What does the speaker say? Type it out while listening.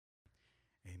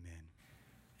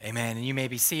Amen, and you may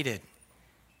be seated.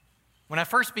 When I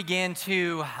first began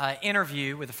to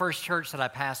interview with the first church that I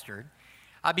pastored,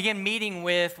 I began meeting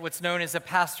with what's known as a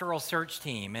pastoral search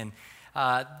team. And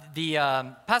the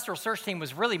pastoral search team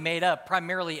was really made up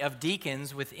primarily of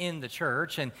deacons within the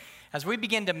church. And as we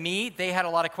began to meet, they had a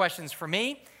lot of questions for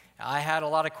me. I had a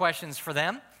lot of questions for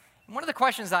them. And one of the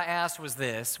questions I asked was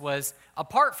this,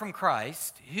 apart from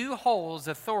Christ, who holds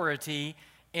authority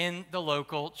in the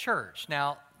local church?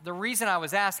 Now, the reason I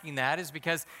was asking that is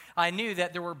because I knew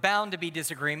that there were bound to be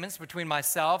disagreements between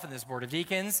myself and this board of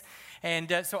deacons.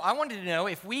 And so I wanted to know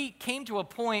if we came to a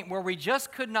point where we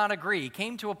just could not agree,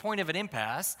 came to a point of an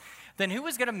impasse, then who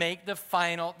was going to make the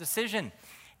final decision?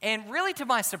 And really to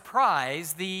my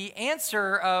surprise, the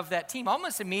answer of that team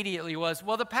almost immediately was,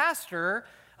 well, the pastor,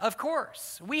 of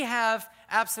course. We have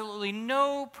absolutely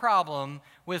no problem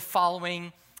with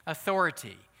following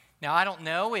authority. Now, I don't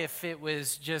know if it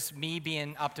was just me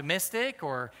being optimistic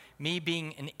or me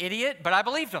being an idiot, but I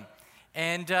believed them.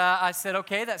 And I said,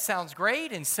 okay, that sounds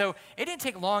great. And so it didn't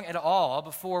take long at all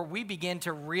before we began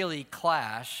to really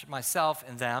clash, myself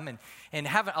and them, and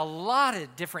have a lot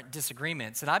of different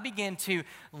disagreements. And I began to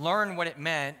learn what it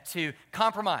meant to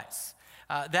compromise.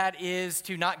 That is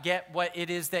to not get what it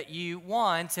is that you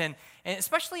want, and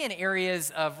especially in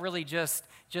areas of really just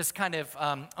kind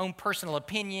of own personal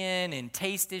opinion and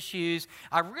taste issues.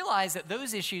 I realized that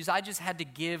those issues I just had to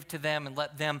give to them and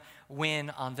let them win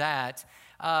on that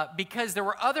because there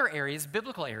were other areas,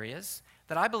 biblical areas,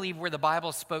 that I believe where the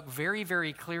Bible spoke very,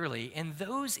 very clearly. And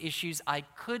those issues I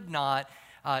could not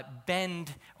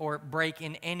bend or break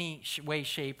in any way,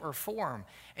 shape, or form.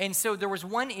 And so there was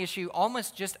one issue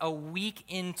almost just a week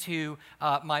into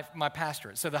my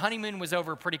pastorate. So the honeymoon was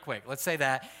over pretty quick, let's say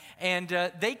that. And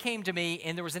they came to me,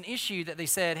 and there was an issue that they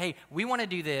said, hey, we want to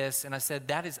do this. And I said,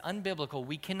 that is unbiblical.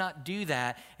 We cannot do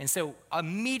that. And so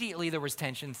immediately there was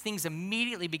tension. Things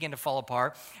immediately began to fall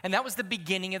apart. And that was the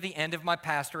beginning of the end of my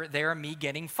pastorate there, me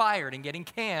getting fired and getting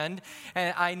canned.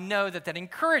 And I know that that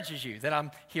encourages you, that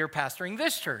I'm here pastoring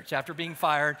this church after being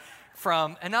fired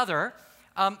from another.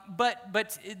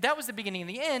 But that was the beginning and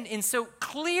the end. And so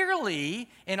clearly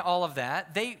in all of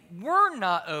that, they were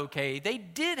not okay. They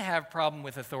did have problem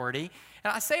with authority.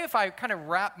 And I say if I kind of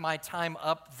wrap my time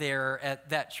up there at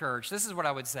that church, this is what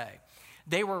I would say.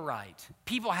 They were right.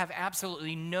 People have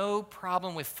absolutely no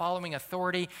problem with following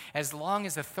authority as long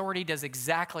as authority does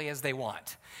exactly as they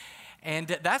want. And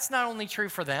that's not only true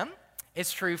for them,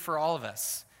 it's true for all of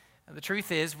us. The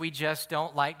truth is, we just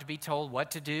don't like to be told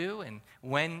what to do and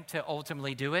when to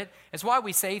ultimately do it. It's why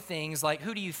we say things like,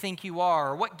 who do you think you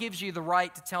are? Or what gives you the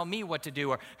right to tell me what to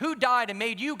do? Or who died and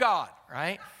made you God,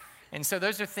 right? And so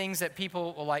those are things that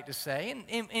people will like to say.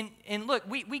 And look,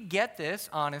 we get this,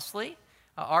 honestly.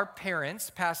 Our parents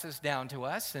pass this down to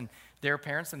us, and their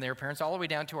parents, all the way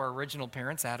down to our original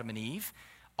parents, Adam and Eve.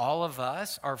 All of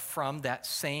us are from that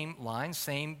same line,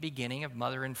 same beginning of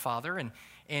mother and father.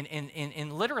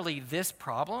 And literally, this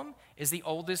problem is the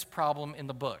oldest problem in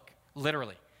the book,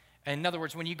 literally. In other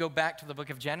words, when you go back to the book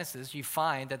of Genesis, you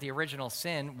find that the original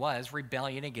sin was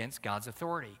rebellion against God's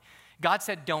authority. God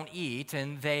said, don't eat,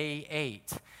 and they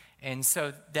ate. And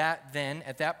so that then,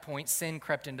 at that point, sin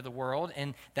crept into the world,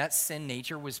 and that sin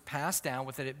nature was passed down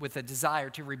with a desire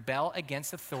to rebel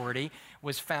against authority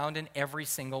was found in every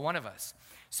single one of us.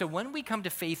 So when we come to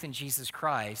faith in Jesus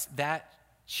Christ, that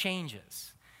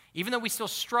changes. Even though we still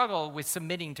struggle with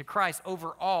submitting to Christ,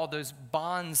 overall, those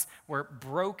bonds were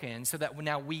broken so that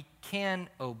now we can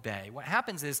obey. What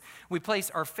happens is we place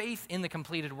our faith in the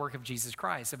completed work of Jesus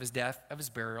Christ, of his death, of his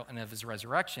burial, and of his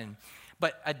resurrection.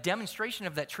 But a demonstration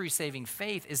of that true saving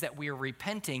faith is that we are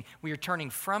repenting, we are turning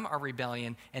from our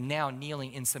rebellion, and now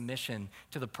kneeling in submission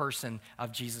to the person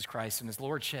of Jesus Christ and his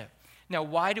lordship. Now,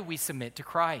 why do we submit to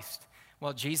Christ?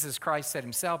 Well, Jesus Christ said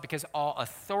himself, because all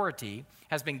authority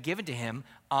has been given to him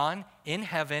in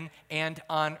heaven and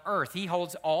on earth. He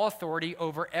holds all authority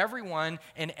over everyone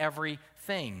and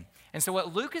everything. And so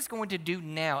what Luke is going to do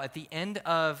now at the end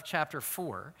of chapter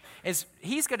 4 is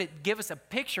he's going to give us a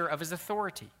picture of his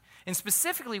authority. And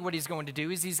specifically what he's going to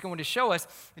do is he's going to show us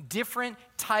different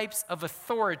types of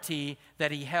authority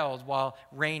that he held while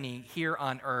reigning here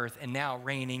on earth and now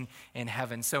reigning in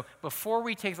heaven. So before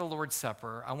we take the Lord's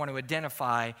Supper, I want to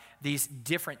identify these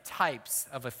different types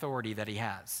of authority that he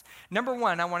has. Number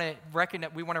one,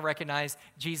 we want to recognize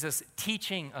Jesus'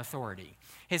 teaching authority.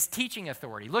 His teaching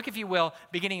authority. Look, if you will,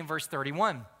 beginning in verse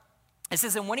 31. It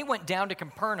says, and when he went down to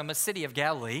Capernaum, a city of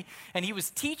Galilee, and he was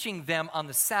teaching them on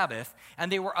the Sabbath,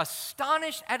 and they were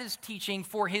astonished at his teaching,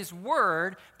 for his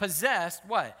word possessed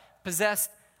what? Possessed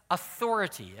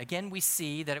authority. Again, we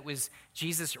see that it was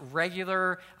Jesus'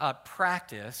 regular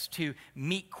practice to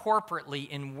meet corporately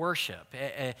in worship.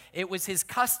 It was his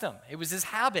custom. It was his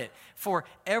habit for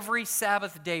every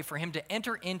Sabbath day for him to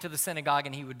enter into the synagogue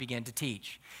and he would begin to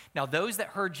teach. Now, those that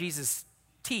heard Jesus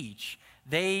teach,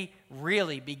 they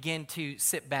really began to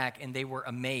sit back and they were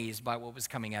amazed by what was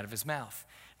coming out of his mouth.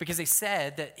 Because they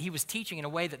said that he was teaching in a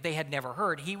way that they had never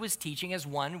heard. He was teaching as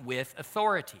one with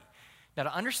authority. Now,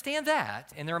 to understand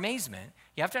that and their amazement,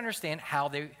 you have to understand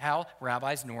how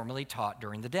rabbis normally taught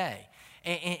during the day.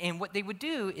 And what they would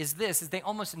do is they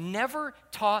almost never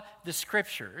taught the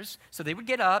scriptures. So they would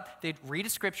get up, they'd read a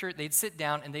scripture, they'd sit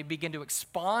down, and they'd begin to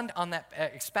expound on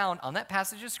that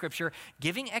passage of scripture,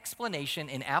 giving explanation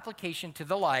and application to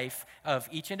the life of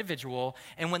each individual.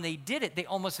 And when they did it, they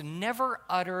almost never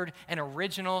uttered an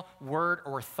original word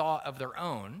or thought of their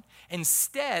own.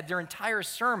 Instead, their entire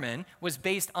sermon was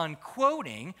based on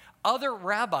quoting other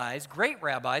rabbis, great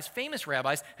rabbis, famous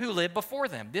rabbis who lived before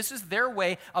them. This is their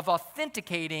way of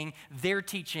authenticating their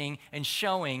teaching and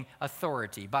showing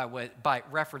authority by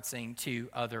referencing to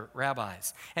other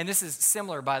rabbis. And this is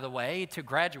similar, by the way, to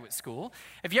graduate school.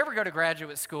 If you ever go to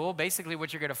graduate school, basically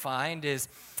what you're going to find is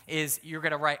you're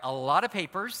going to write a lot of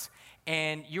papers,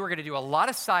 and you are going to do a lot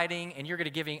of citing, and you're going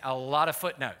to give a lot of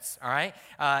footnotes, all right?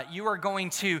 You are going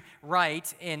to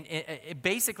write, and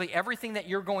basically everything that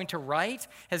you're going to write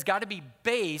has got to be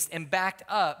based and backed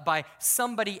up by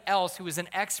somebody else who is an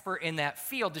expert in that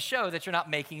field to show that you're not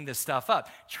making this stuff up.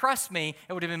 Trust me,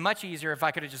 it would have been much easier if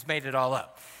I could have just made it all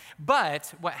up.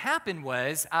 But what happened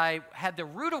was I had the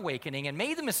rude awakening and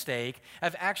made the mistake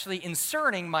of actually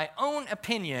inserting my own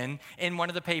opinion in one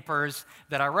of the papers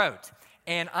that I wrote.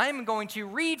 And I'm going to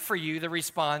read for you the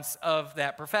response of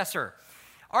that professor.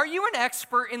 Are you an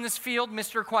expert in this field,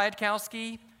 Mr.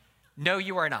 Kwiatkowski? No,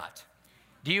 you are not.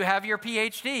 Do you have your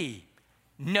PhD?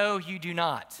 No, you do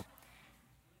not.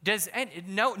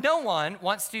 No one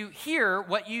wants to hear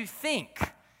what you think.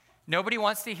 Nobody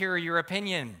wants to hear your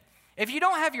opinion. If you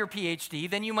don't have your PhD,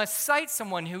 then you must cite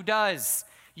someone who does.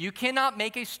 You cannot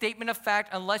make a statement of fact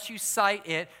unless you cite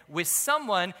it with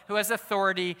someone who has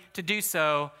authority to do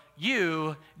so.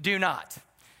 You do not.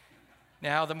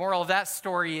 Now, the moral of that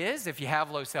story is if you have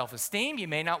low self-esteem, you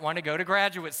may not want to go to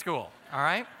graduate school, all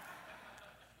right?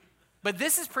 But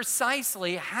this is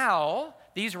precisely how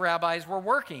these rabbis were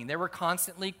working. They were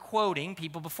constantly quoting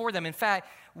people before them. In fact,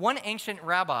 one ancient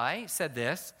rabbi said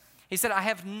this. He said, I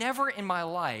have never in my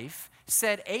life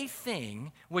said a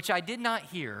thing which I did not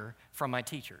hear from my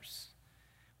teachers.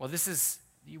 Well,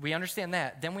 we understand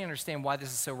that. Then we understand why this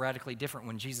is so radically different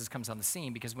when Jesus comes on the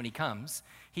scene, because when he comes,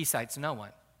 he cites no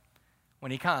one.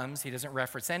 When he comes, he doesn't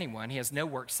reference anyone. He has no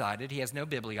works cited. He has no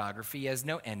bibliography. He has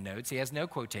no endnotes. He has no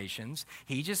quotations.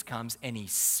 He just comes and he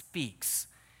speaks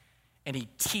and he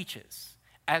teaches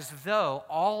as though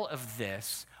all of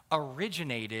this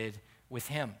originated with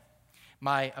him.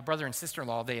 My brother and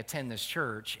sister-in-law, they attend this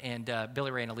church, and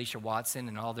Billy Ray and Alicia Watson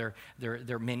and all their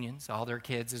minions, all their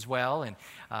kids as well, and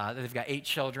they've got 8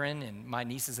 children, and my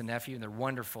nieces and nephew, and they're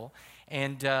wonderful.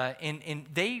 And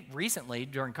they recently,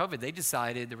 during COVID, they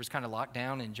decided there was kind of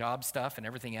lockdown and job stuff and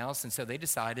everything else, and so they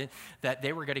decided that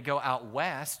they were going to go out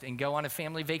west and go on a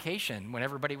family vacation when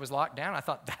everybody was locked down. I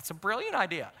thought, that's a brilliant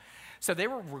idea. So they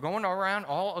were going around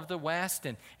all of the West,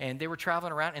 and they were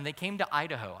traveling around, and they came to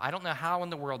Idaho. I don't know how in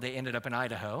the world they ended up in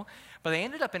Idaho, but they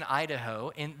ended up in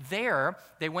Idaho, and there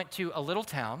they went to a little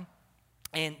town.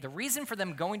 And the reason for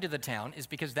them going to the town is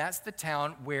because that's the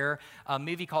town where a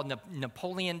movie called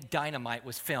Napoleon Dynamite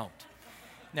was filmed.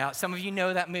 Now, some of you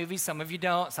know that movie, some of you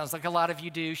don't. Sounds like a lot of you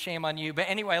do. Shame on you. But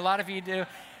anyway, a lot of you do.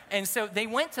 And so they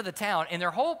went to the town, and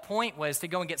their whole point was to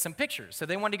go and get some pictures. So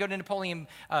they wanted to go to Napoleon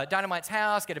Dynamite's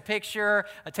house, get a picture,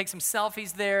 take some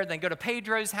selfies there, then go to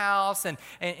Pedro's house, and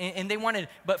they wanted.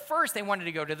 But first, they wanted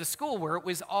to go to the school where it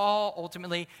was all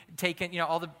ultimately taken.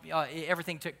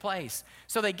 Everything took place.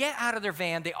 So they get out of their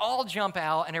van, they all jump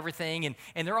out and everything,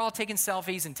 and they're all taking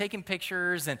selfies and taking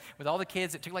pictures, and with all the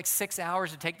kids, it took like 6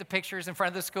 hours to take the pictures in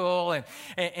front of the school,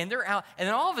 and they're out, and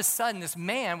then all of a sudden, this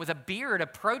man with a beard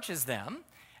approaches them.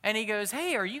 And he goes,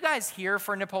 hey, are you guys here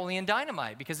for Napoleon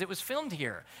Dynamite? Because it was filmed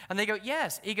here. And they go,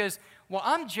 yes. He goes, well,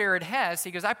 I'm Jared Hess.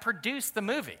 He goes, I produced the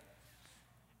movie.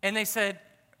 And they said,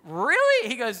 really?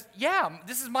 He goes, yeah,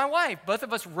 this is my wife. Both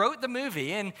of us wrote the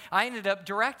movie, and I ended up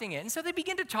directing it. And so they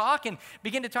begin to talk.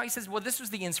 He says, well, this was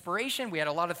the inspiration. We had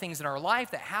a lot of things in our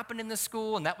life that happened in the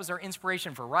school, and that was our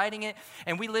inspiration for writing it.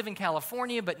 And we live in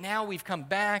California, but now we've come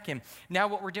back, and now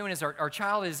what we're doing is our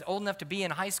child is old enough to be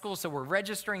in high school, so we're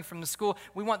registering from the school.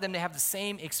 We want them to have the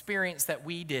same experience that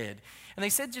we did. And they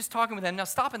said, just talking with them, now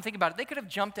stop and think about it. They could have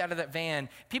jumped out of that van.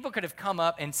 People could have come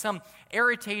up, and some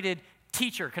irritated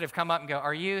teacher could have come up and go,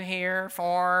 are you here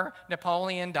for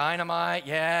Napoleon Dynamite?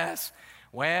 Yes.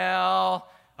 Well,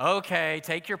 okay,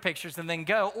 take your pictures and then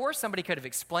go. Or somebody could have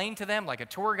explained to them, like a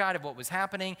tour guide, of what was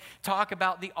happening, talk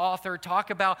about the author, talk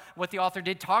about what the author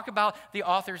did, talk about the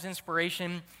author's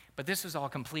inspiration. But this was all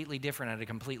completely different at a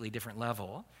completely different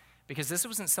level, because this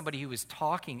wasn't somebody who was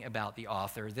talking about the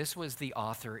author. This was the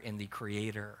author and the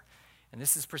creator. And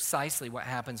this is precisely what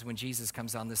happens when Jesus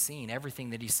comes on the scene. Everything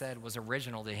that he said was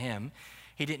original to him.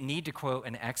 He didn't need to quote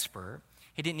an expert.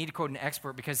 He didn't need to quote an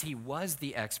expert because he was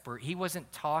the expert. He wasn't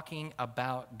talking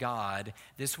about God.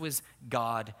 This was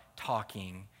God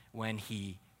talking when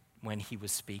he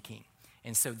was speaking.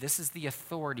 And so this is the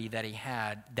authority that he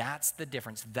had. That's the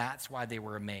difference. That's why they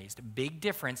were amazed. Big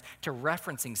difference to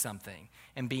referencing something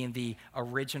and being the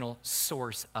original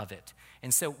source of it.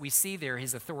 And so we see there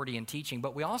his authority in teaching,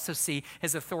 but we also see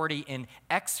his authority in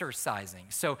exercising.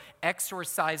 So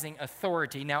exercising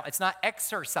authority. Now, it's not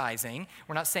exercising.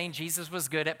 We're not saying Jesus was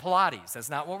good at Pilates.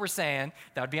 That's not what we're saying.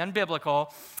 That would be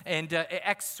unbiblical. And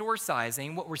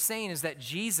exorcising, what we're saying is that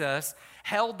Jesus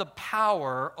held the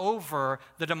power over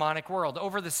the demonic world,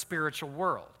 over the spiritual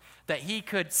world, that he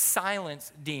could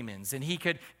silence demons and he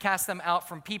could cast them out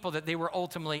from people that they were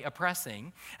ultimately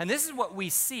oppressing. And this is what we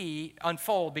see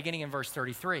unfold beginning in verse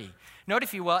 33. Note,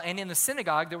 if you will, and in the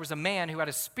synagogue there was a man who had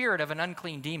a spirit of an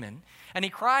unclean demon, and he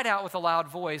cried out with a loud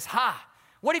voice, "Ha!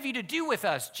 What have you to do with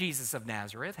us, Jesus of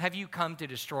Nazareth? Have you come to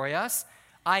destroy us?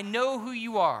 I know who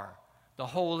you are, the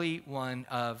Holy One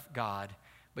of God."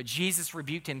 But Jesus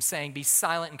rebuked him, saying, "Be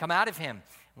silent and come out of him."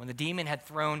 When the demon had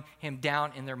thrown him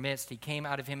down in their midst, he came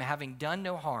out of him, having done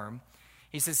no harm.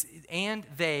 He says, and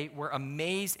they were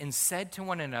amazed and said to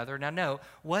one another, now know,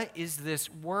 what is this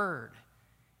word?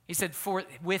 He said, for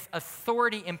with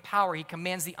authority and power, he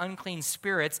commands the unclean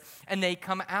spirits, and they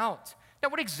come out. Now,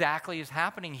 what exactly is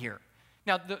happening here?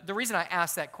 Now, the reason I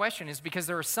ask that question is because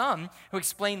there are some who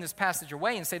explain this passage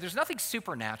away and say there's nothing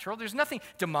supernatural, there's nothing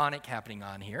demonic happening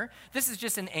on here. This is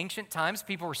just in ancient times,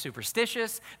 people were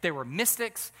superstitious, they were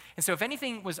mystics, and so if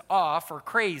anything was off or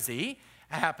crazy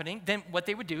happening, then what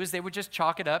they would do is they would just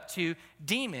chalk it up to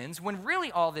demons, when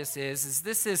really all this is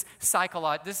a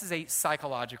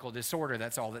psychological disorder.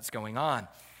 That's all that's going on.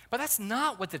 But that's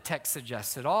not what the text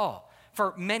suggests at all,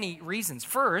 for many reasons.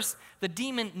 First, the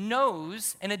demon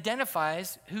knows and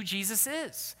identifies who Jesus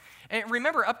is. And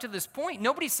remember, up to this point,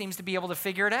 nobody seems to be able to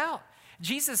figure it out.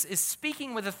 Jesus is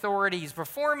speaking with authority, he's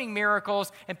performing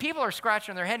miracles, and people are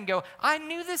scratching their head and go, I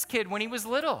knew this kid when he was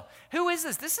little. Who is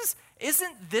this?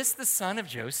 Isn't this the son of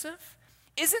Joseph?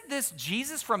 Isn't this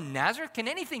Jesus from Nazareth? Can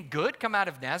anything good come out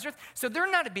of Nazareth? So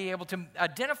they're not to be able to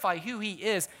identify who he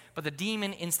is, but the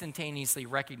demon instantaneously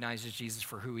recognizes Jesus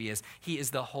for who he is. He is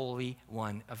the Holy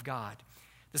One of God.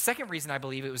 The second reason I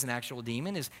believe it was an actual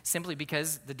demon is simply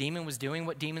because the demon was doing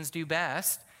what demons do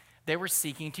best. They were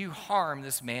seeking to harm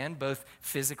this man, both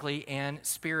physically and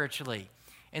spiritually.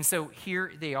 And so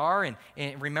here they are,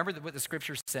 and remember that what the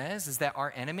scripture says is that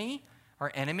our enemy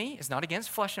is not against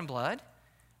flesh and blood.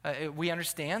 We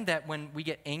understand that when we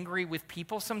get angry with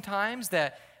people sometimes,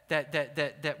 that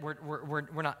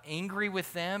we're not angry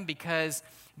with them because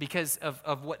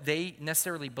of what they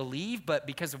necessarily believe, but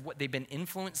because of what they've been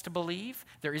influenced to believe.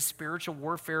 There is spiritual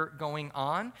warfare going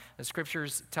on. The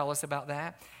scriptures tell us about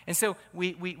that. And so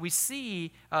we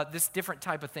see this different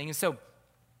type of thing. And so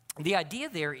the idea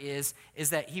there is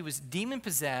that he was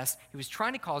demon-possessed. He was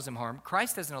trying to cause them harm.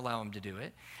 Christ doesn't allow him to do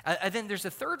it. And then there's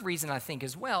a third reason, I think,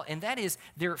 as well, and that is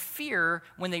their fear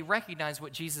when they recognize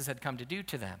what Jesus had come to do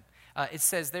to them. It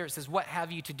says, what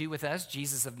have you to do with us,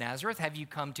 Jesus of Nazareth? Have you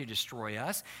come to destroy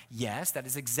us? Yes, that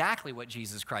is exactly what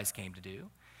Jesus Christ came to do.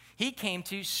 He came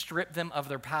to strip them of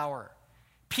their power.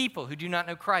 People who do not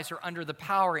know Christ are under the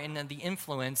power and the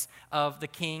influence of the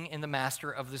king and the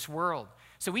master of this world.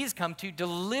 So he has come to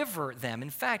deliver them. In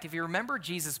fact, if you remember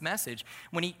Jesus' message,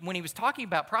 when he was talking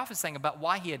about prophesying about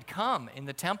why he had come in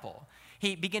the temple,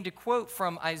 he began to quote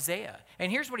from Isaiah.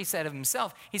 And here's what he said of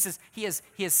himself. He says, he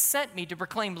has sent me to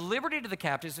proclaim liberty to the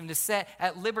captives and to set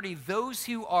at liberty those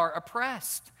who are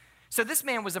oppressed. So this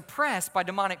man was oppressed by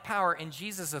demonic power, and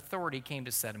Jesus' authority came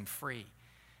to set him free.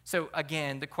 So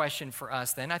again, the question for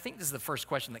us then, I think this is the first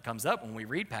question that comes up when we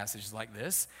read passages like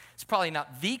this. It's probably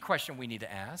not the question we need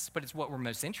to ask, but it's what we're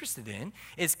most interested in,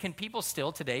 is can people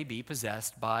still today be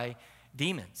possessed by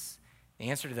demons? The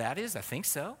answer to that is, I think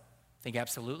so. I think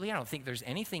absolutely. I don't think there's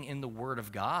anything in the Word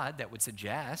of God that would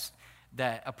suggest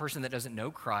that a person that doesn't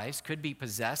know Christ could be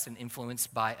possessed and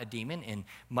influenced by a demon in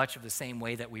much of the same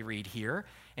way that we read here.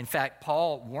 In fact,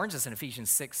 Paul warns us in Ephesians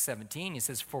 6:17. He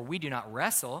says, "For we do not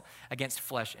wrestle against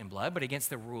flesh and blood, but against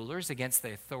the rulers, against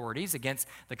the authorities, against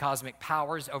the cosmic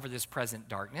powers over this present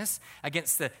darkness,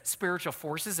 against the spiritual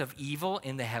forces of evil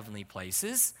in the heavenly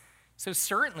places." So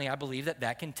certainly I believe that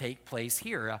that can take place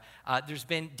here. There's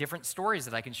been different stories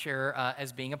that I can share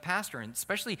as being a pastor, and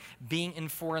especially being in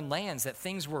foreign lands, that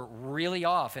things were really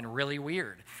off and really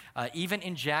weird. Even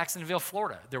in Jacksonville,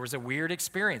 Florida, there was a weird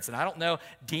experience. And I don't know,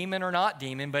 demon or not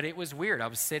demon, but it was weird. I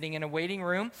was sitting in a waiting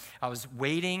room. I was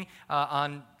waiting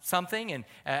on something, and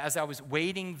as I was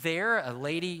waiting there, a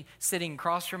lady sitting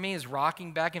across from me is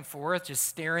rocking back and forth, just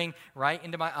staring right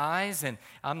into my eyes, and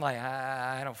I'm like,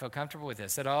 I don't feel comfortable with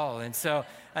this at all. And so,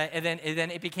 and then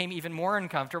it became even more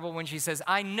uncomfortable when she says,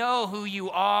 "I know who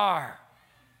you are.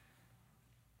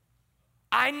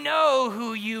 I know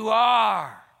who you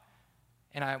are."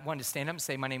 And I wanted to stand up and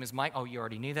say, "My name is Mike." "Oh, you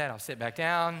already knew that. I'll sit back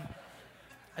down."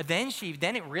 Then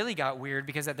it really got weird,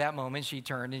 because at that moment she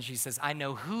turned and she says, "I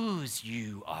know whose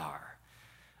you are.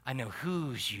 I know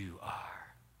whose you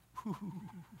are."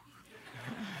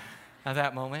 At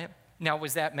that moment. Now,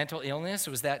 was that mental illness?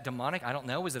 Was that demonic? I don't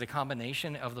know. Was it a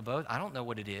combination of the both? I don't know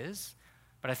what it is.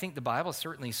 But I think the Bible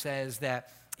certainly says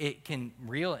that it can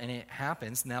real and it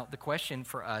happens. Now, the question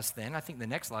for us then, I think the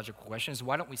next logical question is,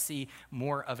 why don't we see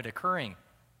more of it occurring?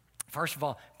 First of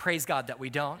all, praise God that we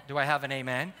don't. Do I have an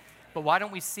amen? But why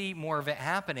don't we see more of it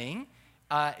happening?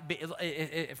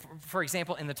 For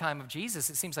example, in the time of Jesus,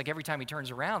 it seems like every time he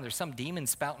turns around, there's some demon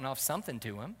spouting off something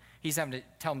to him. He's having to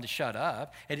tell him to shut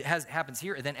up. It happens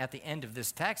here. And then at the end of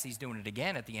this text, he's doing it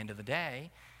again at the end of the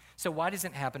day. So why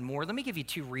doesn't it happen more? Let me give you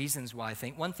two reasons why I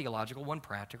think. One theological, one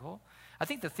practical. I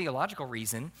think the theological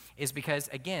reason is because,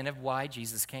 again, of why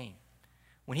Jesus came.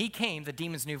 When he came, the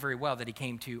demons knew very well that he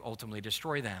came to ultimately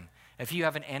destroy them. If you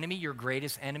have an enemy, your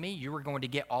greatest enemy, you are going to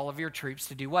get all of your troops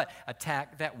to do what?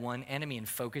 Attack that one enemy and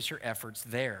focus your efforts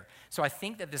there. So I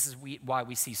think that this is why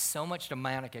we see so much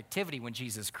demonic activity when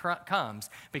Jesus comes,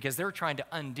 because they're trying to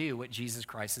undo what Jesus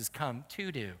Christ has come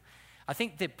to do. I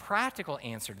think the practical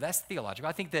answer, that's theological,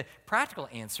 I think the practical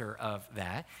answer of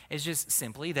that is just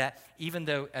simply that even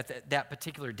though at that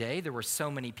particular day there were so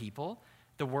many people,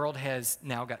 the world has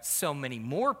now got so many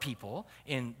more people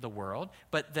in the world,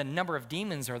 but the number of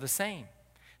demons are the same.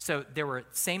 So there were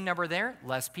same number there,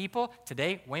 less people.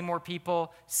 Today, way more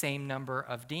people, same number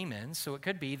of demons. So it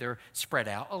could be they're spread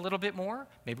out a little bit more.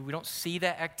 Maybe we don't see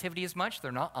that activity as much.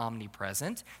 They're not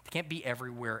omnipresent. They can't be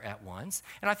everywhere at once.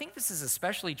 And I think this is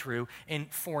especially true in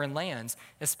foreign lands,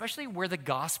 especially where the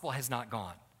gospel has not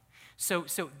gone. So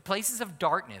places of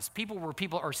darkness, where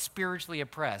people are spiritually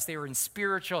oppressed, they are in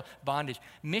spiritual bondage.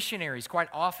 Missionaries, quite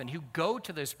often, who go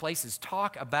to those places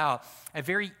talk about a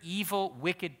very evil,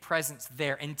 wicked presence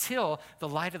there until the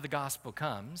light of the gospel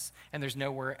comes and there's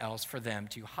nowhere else for them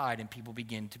to hide and people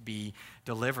begin to be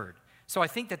delivered. So I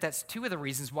think that that's two of the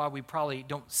reasons why we probably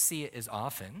don't see it as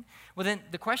often. Well, then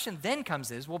the question then comes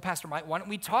is, well, Pastor Mike, why don't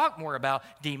we talk more about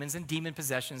demons and demon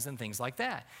possessions and things like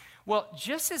that? Well,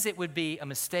 just as it would be a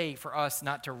mistake for us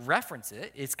not to reference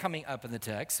it, it's coming up in the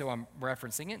text, so I'm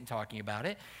referencing it and talking about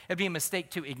it. It'd be a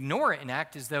mistake to ignore it and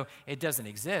act as though it doesn't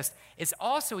exist. It's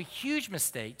also a huge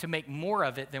mistake to make more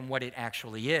of it than what it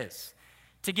actually is,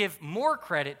 to give more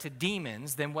credit to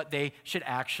demons than what they should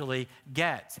actually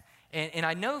get. And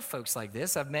I know folks like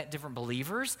this. I've met different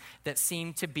believers that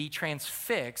seem to be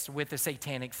transfixed with the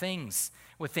satanic things,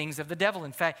 with things of the devil.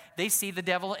 In fact, they see the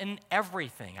devil in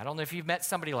everything. I don't know if you've met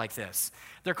somebody like this.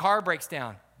 Their car breaks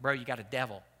down. Bro, you got a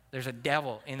devil. There's a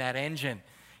devil in that engine.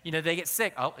 You know, they get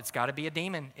sick. Oh, it's got to be a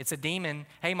demon. It's a demon.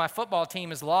 Hey, my football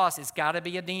team is lost. It's got to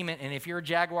be a demon. And if you're a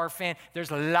Jaguar fan,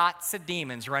 there's lots of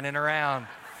demons running around.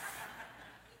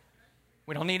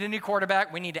 We don't need a new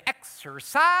quarterback. We need to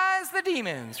exorcise the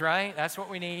demons, right? That's what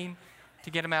we need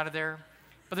to get them out of there.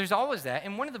 But there's always that.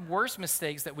 And one of the worst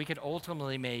mistakes that we could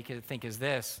ultimately make, I think, is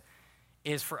this,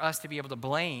 is for us to be able to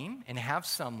blame and have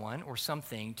someone or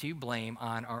something to blame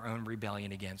on our own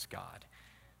rebellion against God.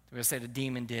 We'll say the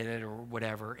demon did it or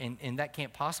whatever, and that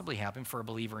can't possibly happen for a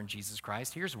believer in Jesus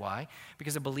Christ. Here's why.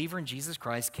 Because a believer in Jesus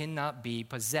Christ cannot be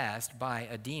possessed by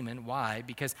a demon. Why?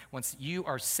 Because once you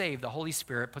are saved, the Holy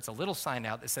Spirit puts a little sign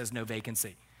out that says no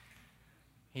vacancy.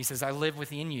 He says, I live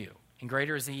within you. And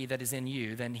greater is he that is in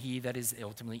you than he that is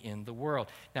ultimately in the world.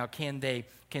 Now, can they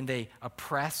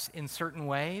oppress in certain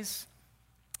ways?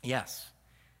 Yes.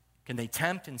 Can they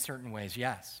tempt in certain ways?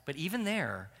 Yes. But even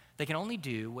there, they can only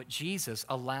do what Jesus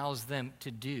allows them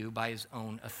to do by his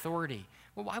own authority.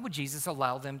 Well, why would Jesus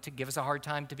allow them to give us a hard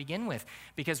time to begin with?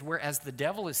 Because whereas the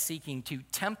devil is seeking to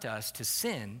tempt us to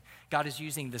sin, God is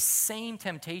using the same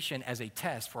temptation as a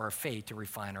test for our faith to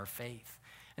refine our faith.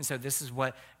 And so this is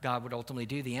what God would ultimately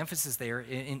do. The emphasis there,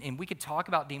 and we could talk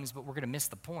about demons, but we're going to miss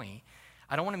the point.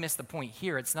 I don't want to miss the point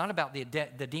here. It's not about the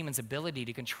demon's ability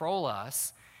to control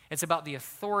us. It's about the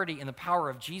authority and the power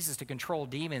of Jesus to control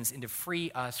demons and to free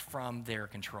us from their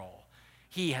control.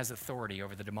 He has authority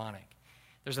over the demonic.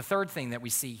 There's a third thing that we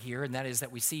see here, and that is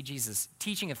that we see Jesus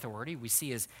teaching authority. We see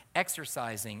his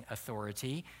exercising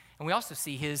authority, and we also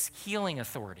see his healing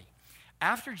authority.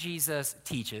 After Jesus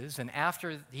teaches and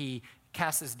after he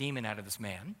casts this demon out of this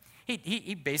man,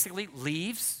 he basically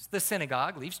leaves the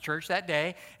synagogue, leaves church that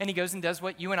day, and he goes and does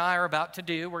what you and I are about to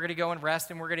do. We're going to go and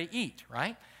rest and we're going to eat,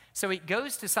 right? So he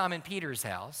goes to Simon Peter's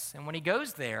house, and when he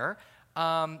goes there,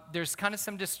 there's kind of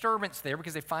some disturbance there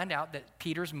because they find out that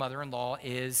Peter's mother-in-law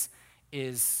is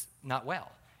not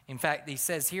well. In fact, he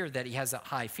says here that he has a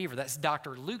high fever. That's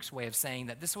Dr. Luke's way of saying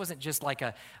that this wasn't just like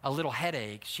a little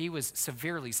headache. She was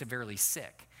severely, severely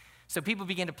sick. So people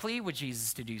begin to plead with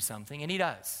Jesus to do something, and he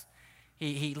does.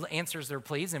 He answers their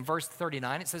pleas. In verse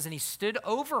 39, it says, and he stood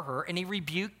over her, and he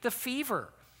rebuked the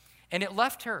fever, and it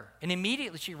left her. And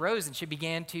immediately she rose, and she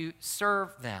began to serve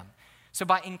them. So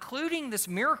by including this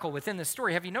miracle within the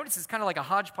story, have you noticed it's kind of like a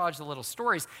hodgepodge of little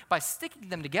stories? By sticking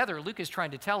them together, Luke is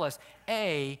trying to tell us,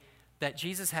 A, that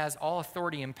Jesus has all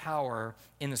authority and power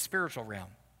in the spiritual realm,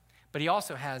 but he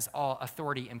also has all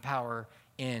authority and power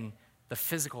in the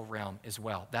physical realm as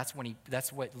well. That's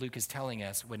what Luke is telling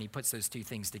us when he puts those two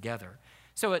things together.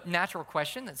 So a natural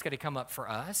question that's going to come up for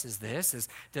us is this,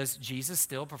 does Jesus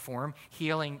still perform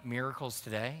healing miracles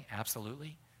today?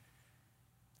 Absolutely.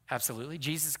 Absolutely.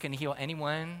 Jesus can heal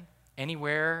anyone,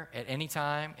 anywhere, at any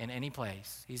time, in any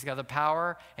place. He's got the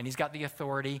power and he's got the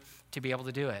authority to be able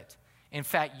to do it. In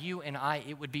fact,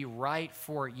 it would be right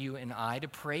for you and I to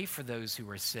pray for those who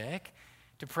are sick,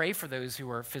 to pray for those who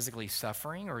are physically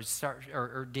suffering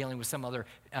or dealing with some other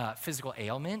physical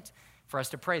ailment, for us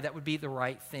to pray. That would be the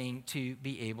right thing to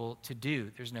be able to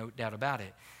do. There's no doubt about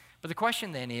it. But the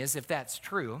question then is, if that's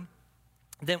true,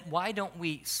 then why don't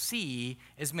we see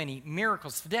as many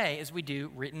miracles today as we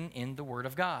do written in the Word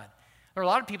of God? There are a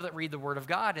lot of people that read the Word of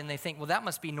God and they think, well, that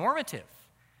must be normative.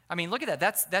 I mean, look at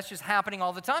that. That's just happening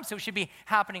all the time, so it should be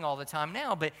happening all the time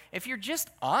now. But if you're just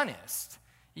honest,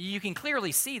 you can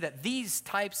clearly see that these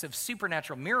types of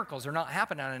supernatural miracles are not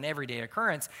happening on an everyday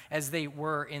occurrence as they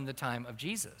were in the time of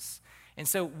Jesus. And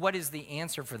so what is the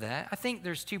answer for that? I think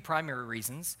there's two primary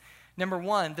reasons. Number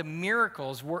one, the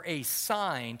miracles were a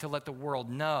sign to let the world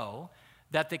know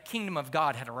that the kingdom of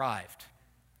God had arrived.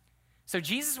 So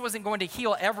Jesus wasn't going to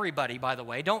heal everybody, by the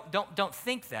way. Don't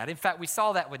think that. In fact, we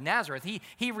saw that with Nazareth. He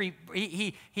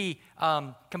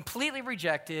completely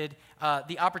rejected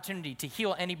the opportunity to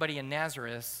heal anybody in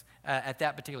Nazareth at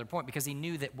that particular point because he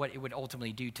knew that what it would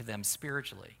ultimately do to them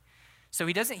spiritually. So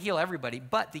he doesn't heal everybody,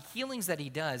 but the healings that he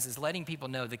does is letting people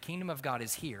know the kingdom of God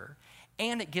is here,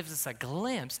 and it gives us a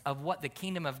glimpse of what the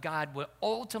kingdom of God will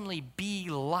ultimately be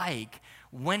like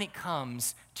when it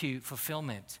comes to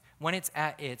fulfillment, when it's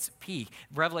at its peak.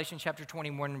 Revelation chapter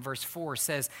 21 and verse 4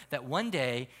 says that one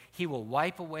day he will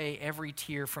wipe away every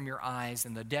tear from your eyes,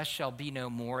 and the death shall be no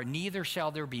more. Neither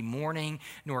shall there be mourning,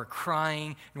 nor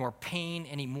crying, nor pain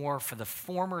anymore, for the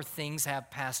former things have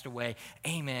passed away.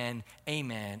 Amen,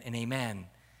 amen, and amen.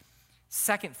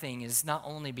 Second thing is not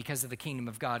only because of the kingdom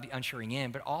of God ushering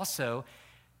in, but also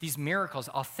these miracles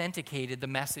authenticated the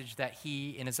message that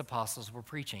he and his apostles were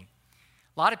preaching.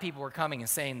 A lot of people were coming and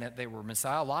saying that they were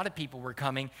Messiah. A lot of people were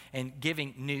coming and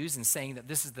giving news and saying that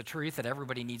this is the truth that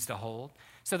everybody needs to hold.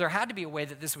 So there had to be a way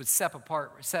that this would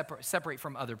separate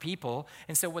from other people.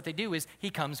 And so what they do is he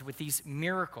comes with these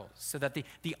miracles so that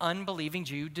the unbelieving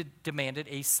Jew demanded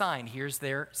a sign. Here's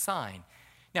their sign.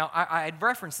 Now, I had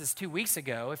referenced this 2 weeks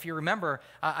ago. If you remember,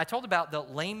 I told about the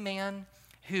lame man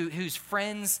whose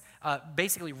friends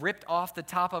basically ripped off the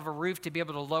top of a roof to be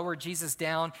able to lower Jesus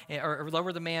down, or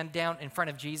lower the man down in front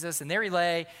of Jesus. And there he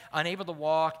lay, unable to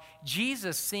walk.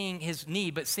 Jesus, seeing his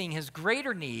need, but seeing his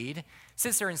greater need,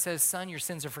 sits there and says, "Son, your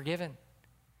sins are forgiven."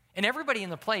 And everybody in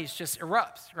the place just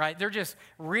erupts, right? They're just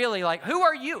really like, who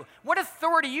are you? What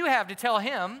authority you have to tell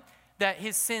him that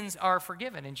his sins are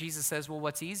forgiven? And Jesus says, well,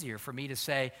 what's easier, for me to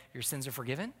say your sins are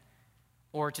forgiven,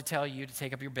 or to tell you to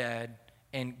take up your bed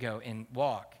and go and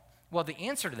walk? Well, the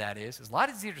answer to that is, it's a lot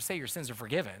easier to say your sins are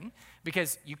forgiven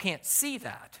because you can't see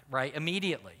that, right,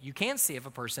 immediately. You can see if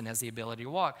a person has the ability to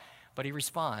walk, but he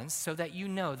responds, so that you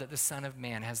know that the Son of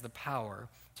Man has the power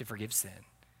to forgive sin.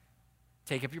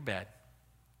 Take up your bed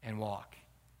and walk.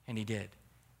 And he did.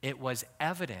 It was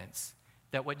evidence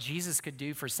that what Jesus could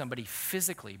do for somebody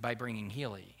physically by bringing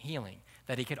healing,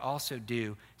 that he could also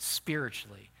do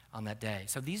spiritually on that day.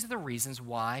 So these are the reasons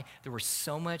why there was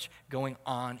so much going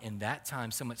on in that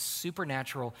time, so much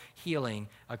supernatural healing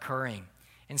occurring.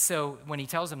 And so when he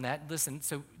tells them that, listen,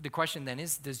 so the question then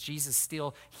is, does Jesus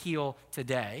still heal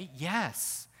today?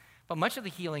 Yes. But much of the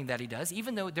healing that he does,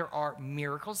 even though there are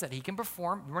miracles that he can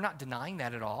perform, we're not denying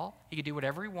that at all. He can do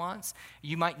whatever he wants.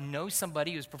 You might know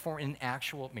somebody who's performing an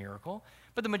actual miracle.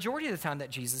 But the majority of the time that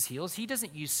Jesus heals, he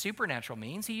doesn't use supernatural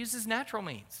means. He uses natural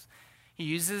means. He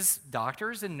uses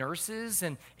doctors and nurses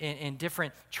and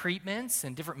different treatments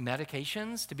and different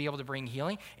medications to be able to bring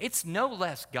healing. It's no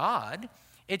less God.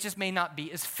 It just may not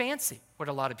be as fancy, what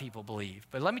a lot of people believe.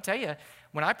 But let me tell you,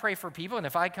 when I pray for people, and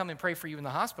if I come and pray for you in the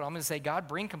hospital, I'm going to say, God,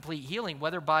 bring complete healing,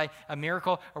 whether by a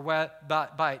miracle or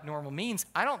by normal means.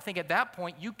 I don't think at that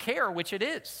point you care which it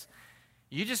is.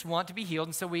 You just want to be healed,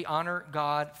 and so we honor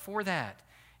God for that.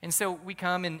 And so we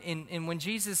come, and when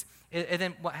Jesus, and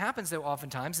then what happens though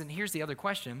oftentimes, and here's the other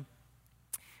question,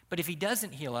 but if he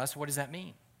doesn't heal us, what does that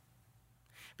mean?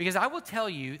 Because I will tell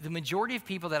you, the majority of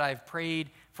people that I've prayed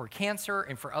for cancer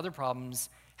and for other problems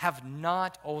have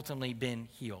not ultimately been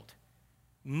healed.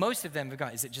 Most of them have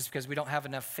gone, is it just because we don't have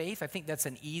enough faith? I think that's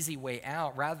an easy way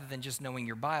out rather than just knowing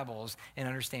your Bibles and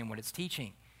understand what it's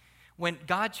teaching. When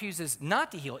God chooses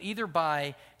not to heal, either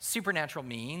by supernatural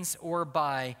means or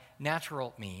by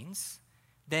natural means,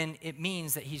 then it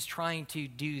means that he's trying to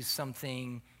do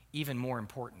something even more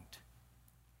important.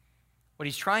 What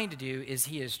he's trying to do is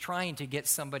he is trying to get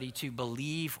somebody to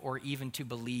believe or even to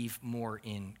believe more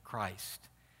in Christ.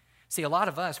 See, a lot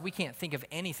of us, we can't think of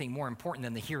anything more important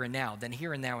than the here and now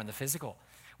in the physical.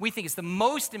 We think it's the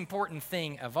most important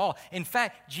thing of all. In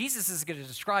fact, Jesus is going to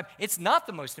describe it's not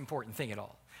the most important thing at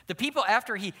all. The people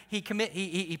after he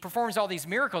performs all these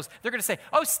miracles, they're going to say,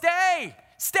 oh, stay.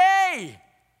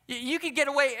 You could get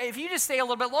away, if you just stay a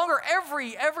little bit longer,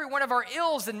 every one of our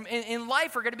ills in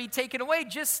life are going to be taken away.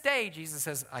 Just stay. Jesus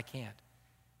says, I can't.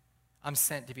 I'm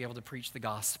sent to be able to preach the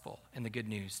gospel and the good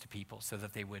news to people so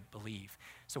that they would believe.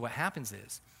 So what happens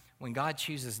is, when God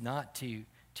chooses not to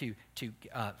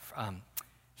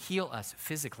heal us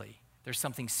physically, there's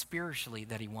something spiritually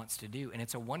that he wants to do. And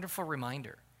it's a wonderful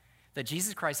reminder that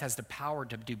Jesus Christ has the power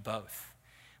to do both.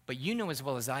 But you know as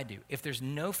well as I do, if there's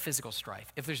no physical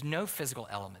strife, if there's no physical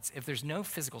elements, if there's no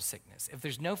physical sickness, if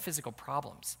there's no physical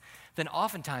problems, then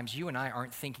oftentimes you and I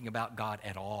aren't thinking about God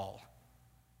at all.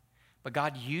 But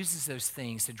God uses those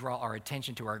things to draw our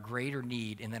attention to our greater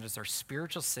need, and that is our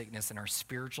spiritual sickness and our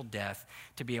spiritual death,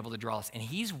 to be able to draw us. And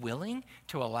he's willing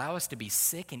to allow us to be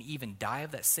sick and even die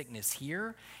of that sickness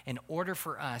here in order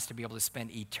for us to be able to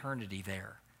spend eternity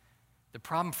there. The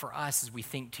problem for us is we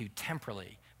think too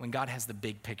temporally when God has the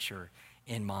big picture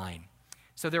in mind.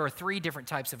 So there are three different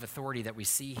types of authority that we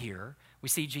see here. We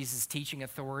see Jesus' teaching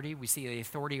authority, we see the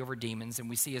authority over demons, and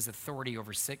we see his authority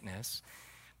over sickness.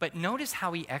 But notice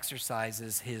how he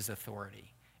exercises his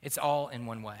authority. It's all in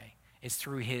one way. It's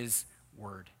through his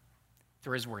word.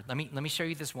 Through his word. Let me show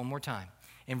you this one more time.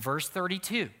 In verse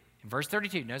 32,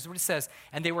 notice what it says.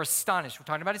 And they were astonished. We're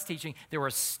talking about his teaching. They were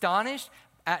astonished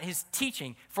at his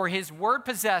teaching, for his word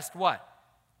possessed what?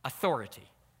 Authority.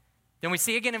 Then we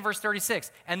see again in verse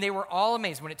 36, and they were all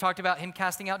amazed when it talked about him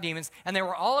casting out demons, and they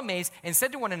were all amazed and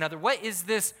said to one another, what is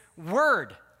this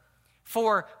word?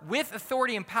 For with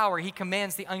authority and power he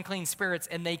commands the unclean spirits,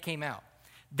 and they came out.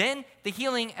 Then the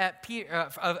healing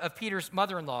of Peter's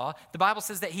mother-in-law, the Bible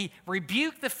says that he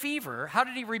rebuked the fever. How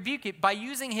did he rebuke it? By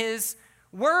using his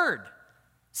word.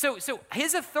 So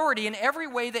his authority in every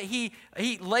way that he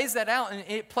lays that out and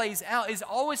it plays out is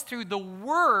always through the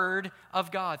word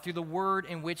of God, through the word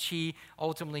in which he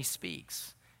ultimately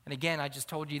speaks. And again, I just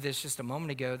told you this just a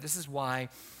moment ago. This is why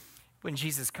when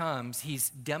Jesus comes, he's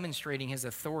demonstrating his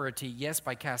authority, yes,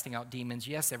 by casting out demons,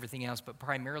 yes, everything else, but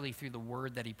primarily through the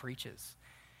word that he preaches.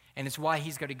 And it's why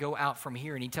he's going to go out from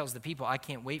here and he tells the people, I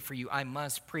can't wait for you. I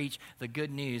must preach the good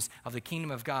news of the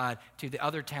kingdom of God to the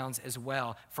other towns as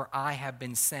well, for I have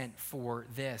been sent for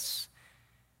this.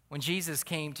 When Jesus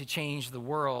came to change the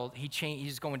world,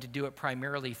 he's going to do it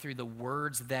primarily through the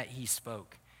words that he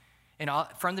spoke. And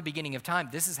from the beginning of time,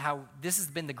 this has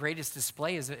been the greatest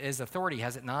display as authority,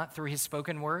 has it not? Through his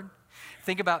spoken word.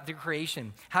 Think about the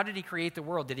creation. How did he create the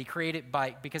world? Did he create it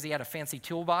because he had a fancy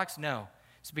toolbox? No.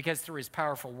 It's because through his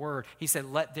powerful word, he said,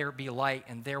 let there be light,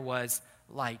 and there was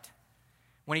light.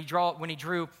 When he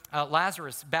drew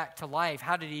Lazarus back to life,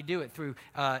 how did he do it? Through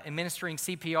administering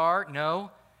CPR?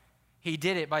 No. He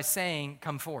did it by saying,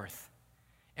 come forth.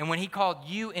 And when he called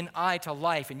you and I to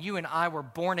life, and you and I were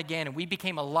born again, and we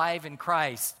became alive in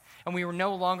Christ, and we were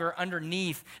no longer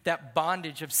underneath that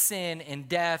bondage of sin and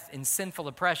death and sinful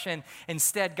oppression.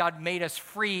 Instead, God made us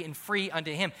free and free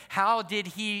unto him. How did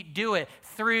he do it?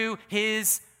 Through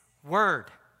his word,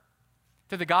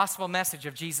 through the gospel message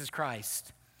of Jesus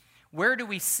Christ. Where do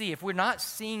we see, if we're not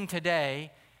seeing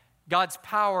today God's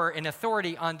power and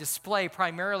authority on display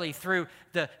primarily through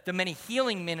the many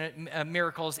healing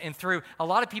miracles and through a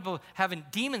lot of people having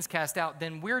demons cast out,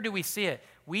 then where do we see it?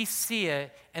 We see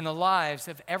it in the lives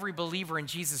of every believer in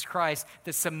Jesus Christ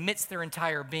that submits their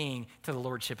entire being to the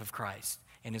lordship of Christ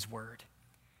and his word.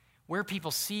 Where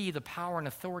people see the power and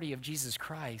authority of Jesus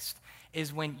Christ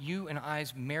is when you and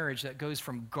I's marriage that goes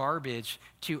from garbage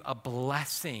to a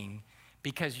blessing,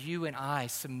 because you and I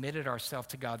submitted ourselves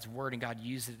to God's word and God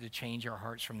used it to change our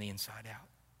hearts from the inside out.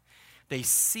 They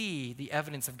see the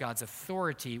evidence of God's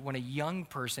authority when a young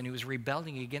person who is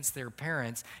rebelling against their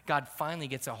parents, God finally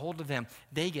gets a hold of them.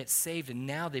 They get saved, and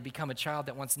now they become a child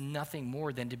that wants nothing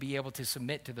more than to be able to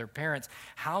submit to their parents.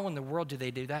 How in the world do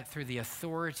they do that? Through the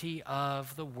authority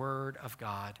of the word of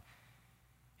God.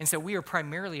 And so we are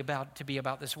primarily about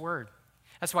this word.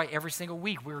 That's why every single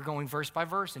week we're going verse by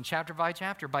verse and chapter by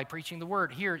chapter by preaching the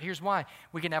word. Here's why.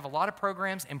 We can have a lot of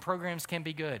programs, and programs can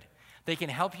be good. They can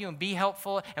help you and be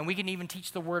helpful, and we can even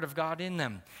teach the word of God in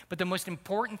them. But the most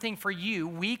important thing for you,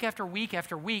 week after week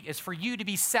after week, is for you to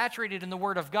be saturated in the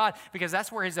word of God, because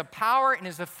that's where his power and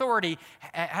his authority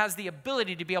has the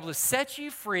ability to be able to set you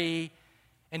free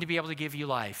and to be able to give you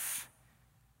life.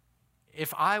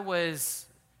 If I was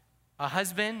a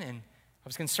husband and I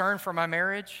was concerned for my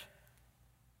marriage,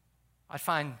 I'd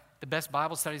find the best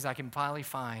Bible studies I can finally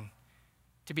find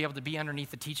to be able to be underneath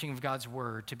the teaching of God's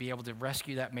word, to be able to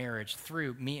rescue that marriage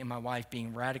through me and my wife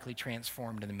being radically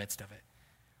transformed in the midst of it.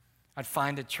 I'd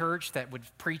find a church that would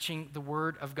preaching the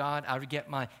word of God. I would get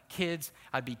my kids,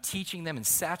 I'd be teaching them and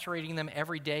saturating them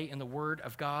every day in the word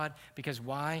of God. Because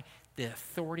why? The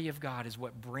authority of God is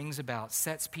what brings about,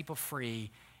 sets people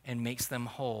free, and makes them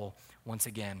whole once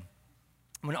again.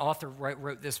 When an author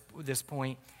wrote this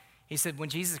point, he said, when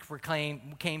Jesus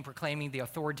came proclaiming the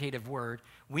authoritative word,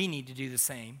 we need to do the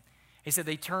same. He said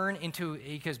they turn into,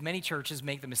 because many churches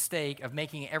make the mistake of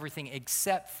making everything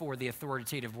except for the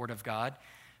authoritative word of God.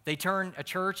 They turn a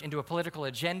church into a political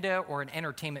agenda or an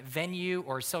entertainment venue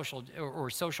or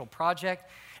social project,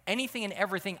 anything and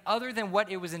everything other than what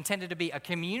it was intended to be, a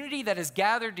community that is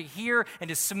gathered to hear and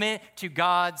to submit to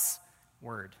God's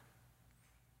word.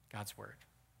 God's word.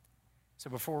 So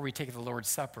before we take the Lord's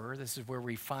Supper, this is where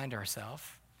we find ourselves,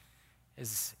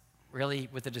 is really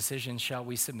with the decision, shall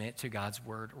we submit to God's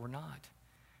word or not?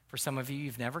 For some of you,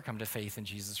 you've never come to faith in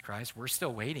Jesus Christ. We're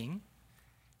still waiting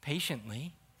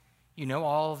patiently. You know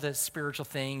all of the spiritual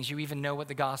things. You even know what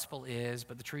the gospel is.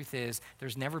 But the truth is,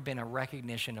 there's never been a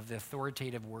recognition of the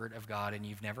authoritative word of God, and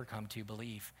you've never come to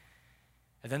believe.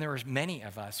 And then there are many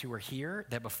of us who are here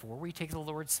that before we take the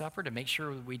Lord's Supper, to make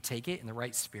sure we take it in the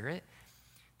right spirit,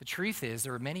 the truth is,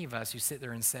 there are many of us who sit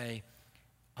there and say,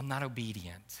 I'm not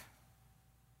obedient.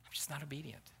 I'm just not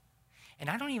obedient.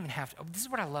 And I don't even have to, this is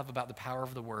what I love about the power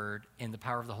of the word and the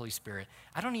power of the Holy Spirit.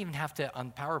 I don't even have to,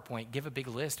 on PowerPoint, give a big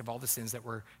list of all the sins that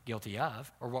we're guilty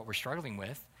of or what we're struggling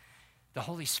with. The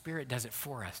Holy Spirit does it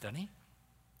for us, doesn't he?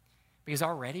 Because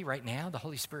already, right now, the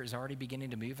Holy Spirit is already beginning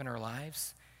to move in our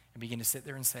lives and begin to sit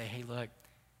there and say, hey, look,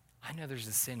 I know there's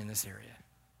a sin in this area.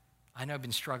 I know I've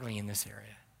been struggling in this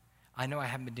area. I know I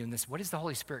haven't been doing this. What is the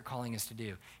Holy Spirit calling us to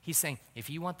do? He's saying, if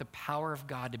you want the power of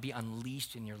God to be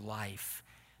unleashed in your life,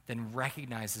 then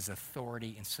recognize his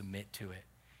authority and submit to it.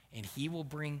 And he will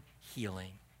bring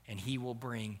healing, and he will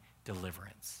bring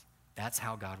deliverance. That's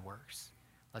how God works.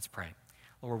 Let's pray.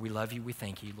 Lord, we love you. We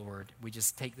thank you, Lord. We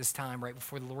just take this time right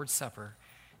before the Lord's Supper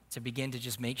to begin to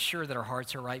just make sure that our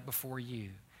hearts are right before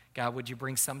you. God, would you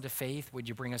bring some to faith? Would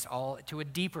you bring us all to a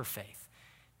deeper faith?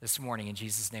 This morning, in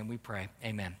Jesus' name we pray.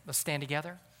 Amen. Let's stand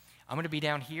together. I'm going to be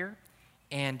down here,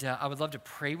 and I would love to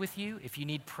pray with you. If you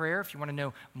need prayer, if you want to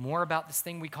know more about this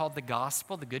thing we call the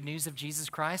gospel, the good news of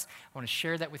Jesus Christ, I want to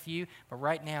share that with you. But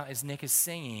right now, as Nick is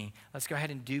singing, let's go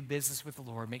ahead and do business with the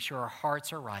Lord. Make sure our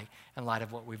hearts are right in light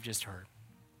of what we've just heard.